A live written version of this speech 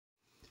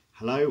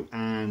Hello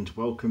and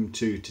welcome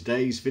to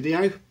today's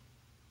video,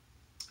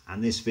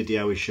 and this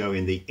video is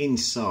showing the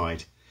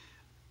inside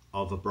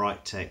of a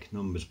Brightech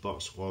numbers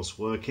box whilst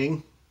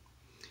working.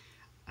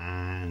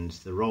 And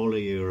the roller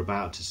you're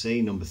about to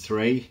see, number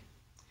 3,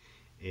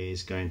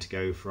 is going to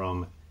go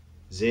from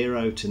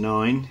 0 to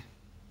 9,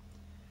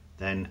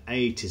 then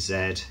A to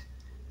Z,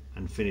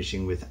 and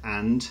finishing with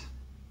AND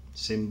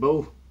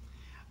symbol,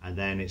 and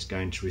then it's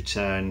going to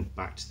return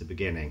back to the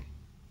beginning.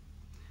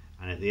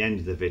 And at the end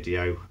of the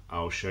video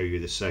I'll show you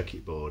the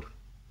circuit board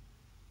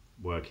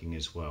working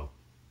as well.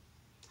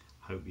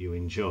 Hope you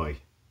enjoy.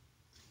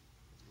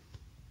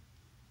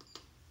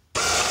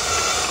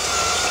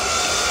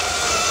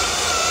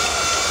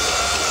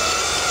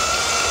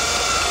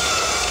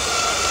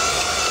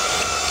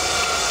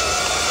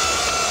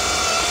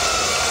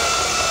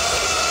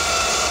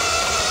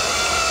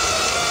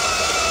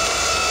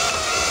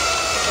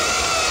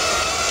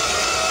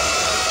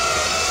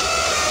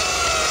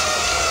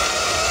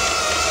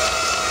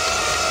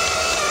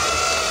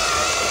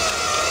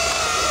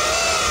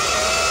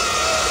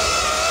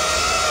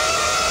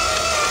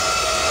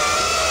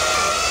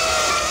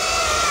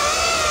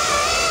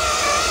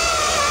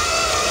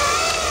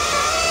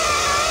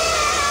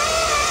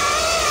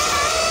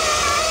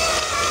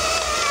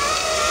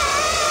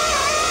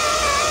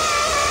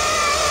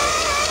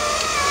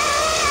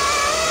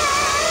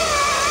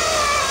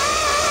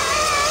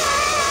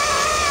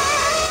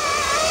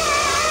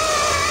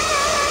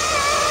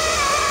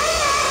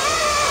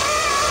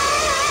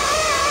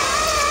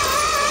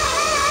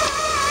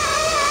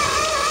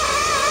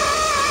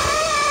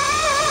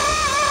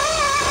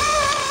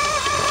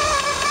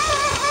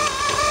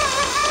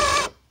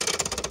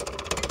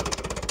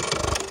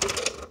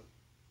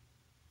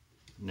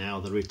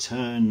 Now the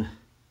return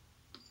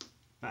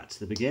back to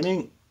the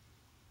beginning.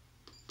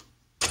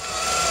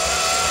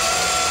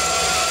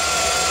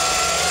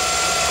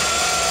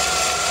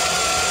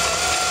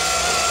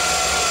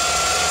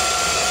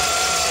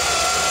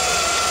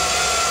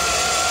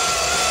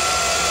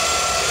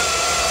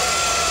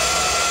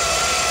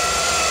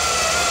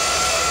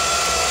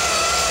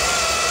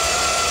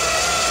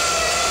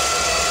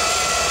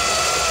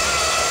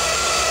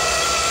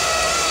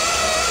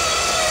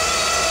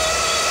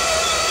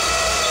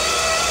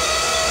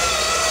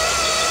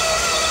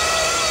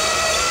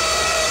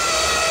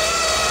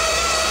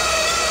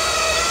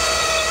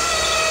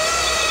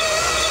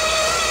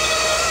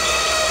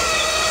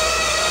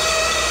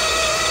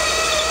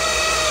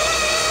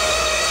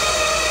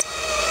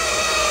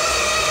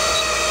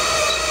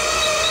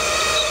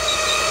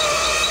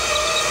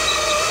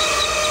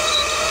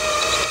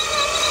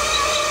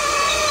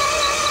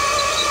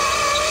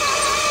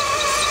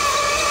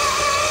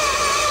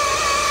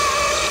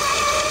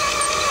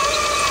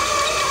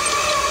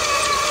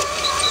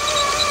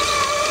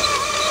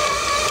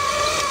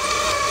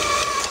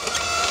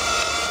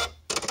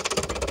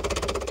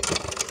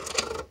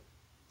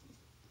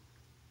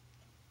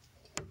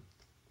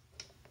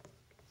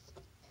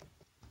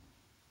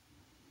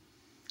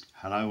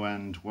 Hello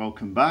and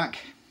welcome back,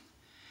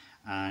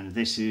 and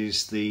this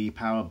is the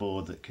power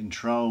board that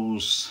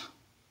controls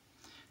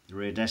the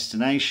rear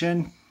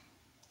destination,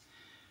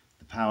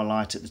 the power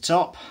light at the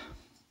top,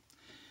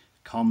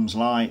 comms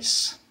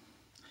lights.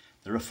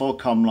 There are 4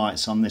 comm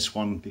lights on this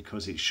one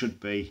because it should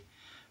be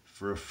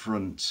for a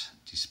front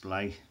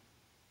display,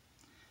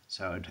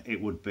 so it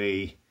would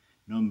be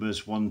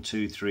numbers 1,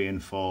 2, 3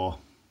 and 4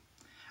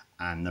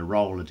 and the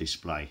roller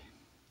display.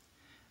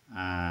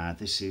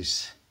 This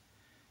is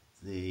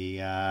the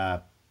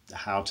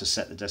how to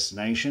set the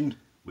destination,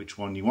 which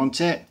one you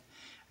want it.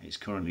 It's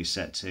currently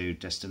set to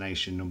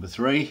destination number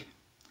 3,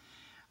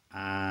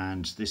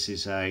 and this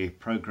is a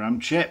program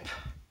chip,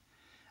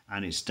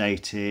 and it's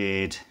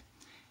dated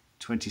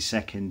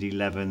 22nd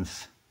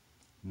 11th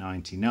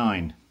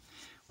 99.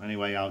 Well,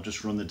 anyway, I'll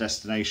just run the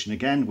destination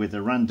again with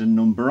a random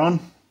number on,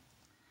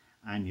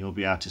 and you'll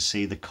be able to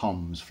see the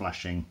comms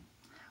flashing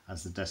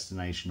as the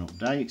destination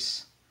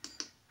updates.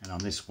 And on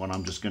this one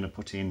I'm just going to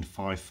put in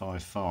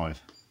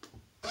 555.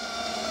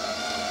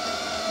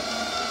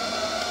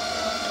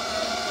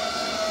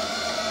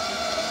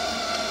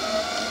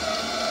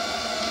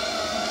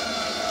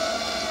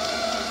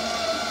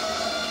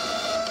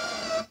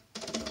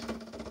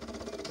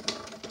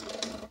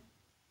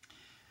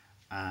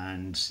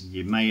 And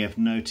you may have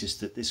noticed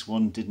that this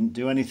one didn't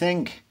do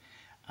anything,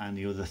 and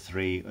the other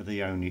 3 are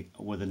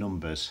the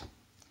numbers.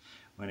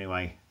 Well,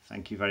 anyway,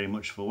 thank you very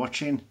much for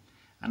watching,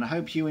 and I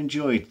hope you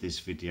enjoyed this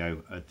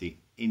video of the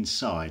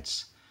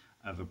insides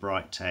of a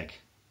Brightech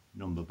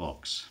number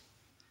box.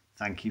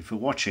 Thank you for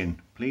watching.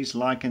 Please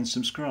like and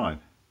subscribe.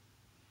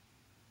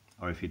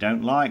 Or if you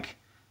don't like,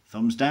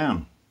 thumbs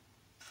down.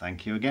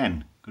 Thank you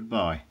again.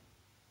 Goodbye.